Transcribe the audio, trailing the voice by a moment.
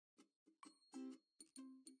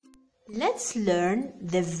Let's learn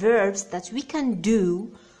the verbs that we can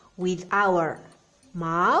do with our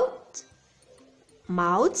mouths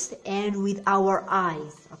and with our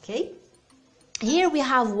eyes. Okay, here we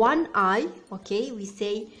have one eye. Okay, we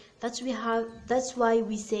say that's why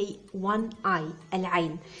we say one eye,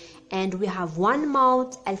 العين, and we have one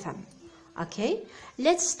mouth, الفم. Okay,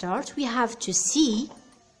 let's start. We have to see.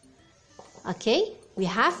 Okay, we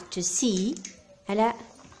have to see. Ella,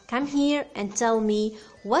 come here and tell me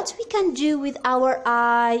what we can do with our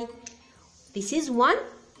eye. This is one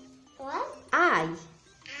eye.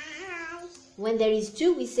 When there is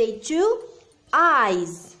two, we say two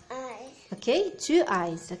eyes. Okay, two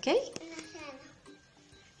eyes. Okay,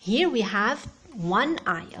 here we have one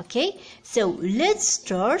eye. Okay, so let's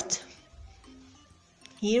start.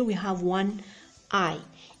 Here we have one eye,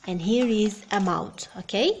 and here is a mouth.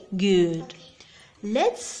 Okay, good.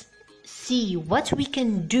 Let's see what we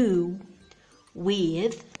can do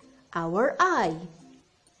with our eye.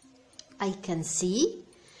 I can see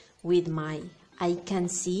with my I can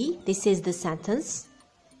see. This is the sentence.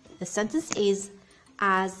 The sentence is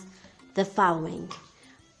as the following.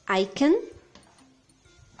 I can.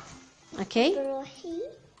 Okay,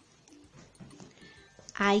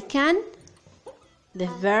 I can. The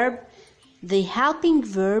verb, the helping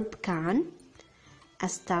verb كان.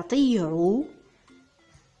 أستطيع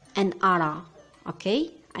أن أرى.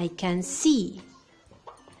 Okay, I can see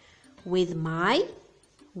with my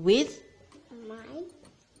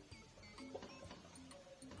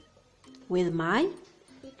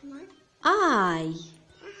eye.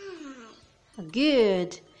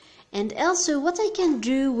 Good. And also, what I can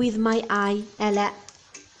do with my eye, Ella?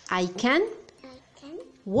 I can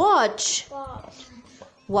watch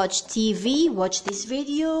TV, watch this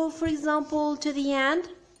video, for example, to the end.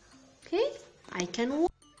 Okay, I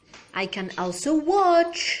can also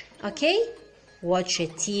watch. Okay, watch a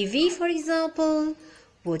TV, for example,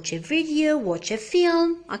 watch a video, watch a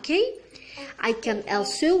film. Okay, I can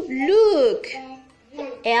also look.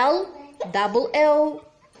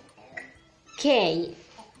 L-double-L-K.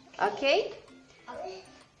 Okay,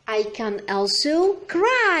 I can also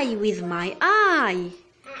cry with my eye.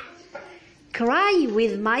 Cry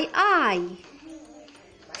with my eye.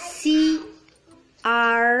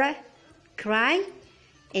 C-R, cry.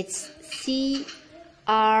 It's C-R-Y.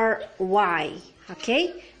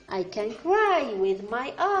 Okay, I can cry with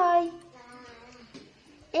my eye.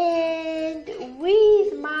 And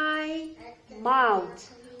with my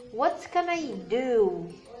mouth, what can I do?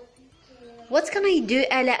 What can I do,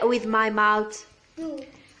 Ella, with my mouth?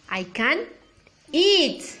 I can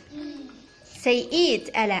eat. Say eat,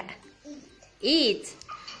 Ella. Eat.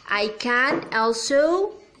 I can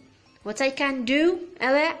also, what I can do,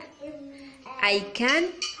 Ella? I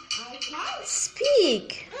can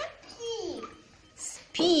speak.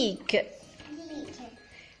 Speak.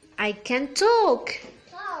 I can talk.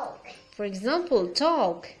 For example,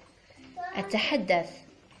 talk. أتحدث.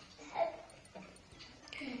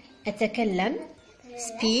 أتكلم.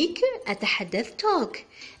 Speak. أتحدث. Talk.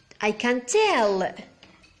 I can tell.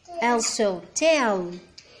 Also, tell.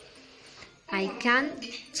 I can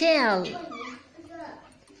tell.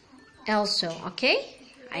 Also, okay?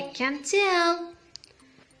 I can tell.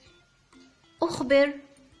 أخبر.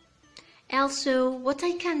 Also, what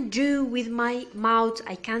I can do with my mouth,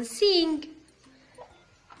 I can sing.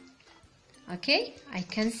 Okay? I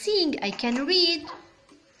can sing. I can read.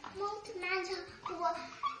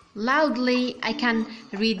 Loudly. I can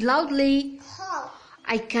read loudly.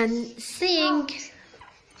 I can sing.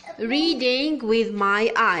 Reading with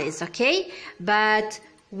my eyes, okay? But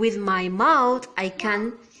with my mouth, I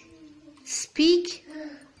can speak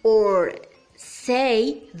or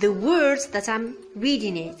say the words that I'm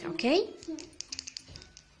reading it, okay?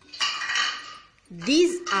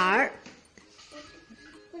 These are,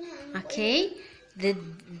 okay, the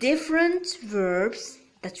different verbs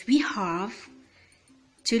that we have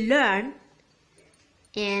to learn,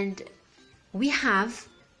 and we have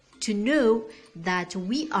to know that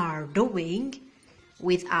we are doing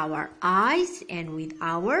with our eyes and with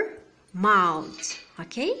our mouth.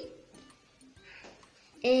 Okay,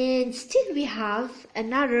 and still we have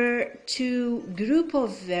another two group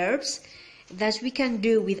of verbs that we can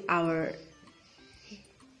do with our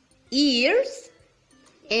ears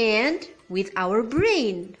and with our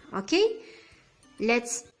brain. Okay,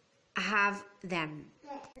 let's have them.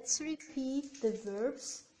 Let's repeat the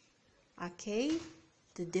verbs. Okay,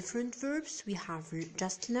 the different verbs we have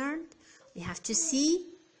just learned. We have to see,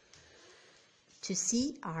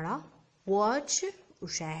 أرى, watch,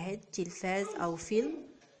 أشاهد تلفاز أو فيلم.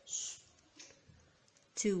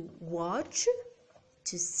 To watch,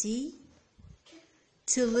 to see,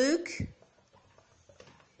 to look,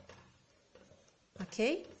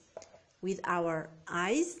 okay, with our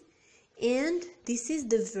eyes, and this is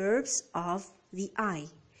the verbs of the eye.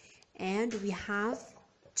 And we have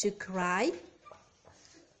to cry,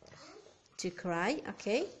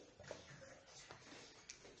 okay,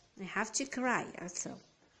 we have to cry also,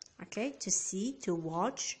 okay, to see, to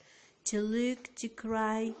watch, to look, to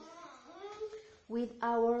cry with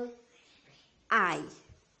our eye,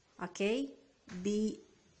 okay,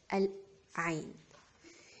 بالعين.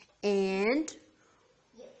 And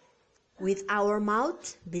with our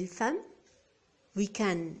mouth, بالفم, we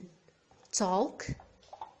can talk,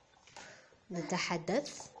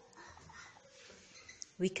 نتحدث,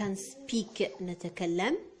 we can speak,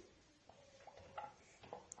 نتكلم,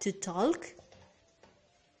 to talk,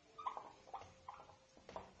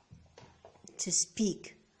 to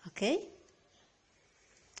speak, okay,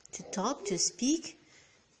 to talk, to speak,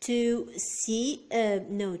 to see,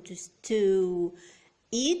 to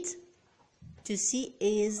eat, to see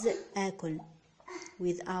is آكل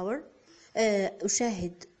with our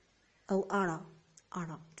أشاهد أو أرى,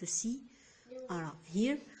 to see, أرى.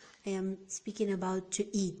 Here I am speaking about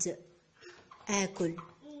to eat, آكل,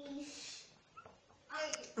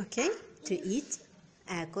 okay, to eat,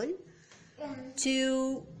 آكل,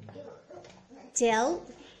 to tell,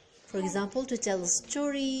 for example, to tell a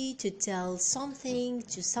story, to tell something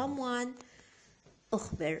to someone,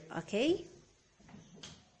 أخبر, okay,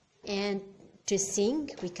 and to sing,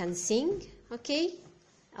 we can sing, okay,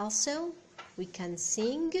 also we can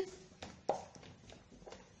sing,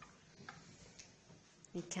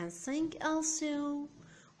 also.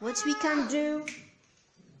 What we can do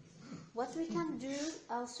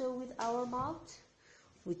also with our mouth,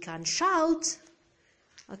 we can shout,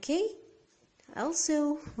 okay,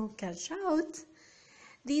 also we can shout.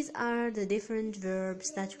 These are the different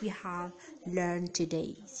verbs that we have learned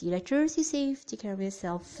today. See you later, stay safe, take care of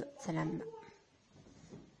yourself, salam.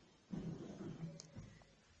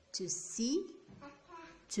 To see,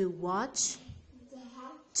 to watch,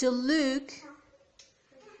 to look,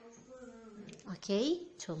 okay,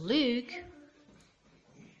 to look,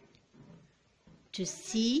 to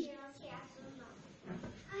see,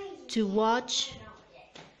 to watch,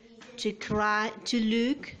 to cry, to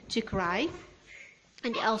look, to cry,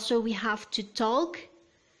 and also we have to talk,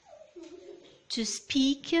 to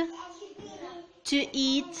speak, to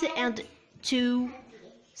eat, and to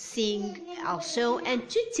sing also, and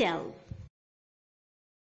to tell.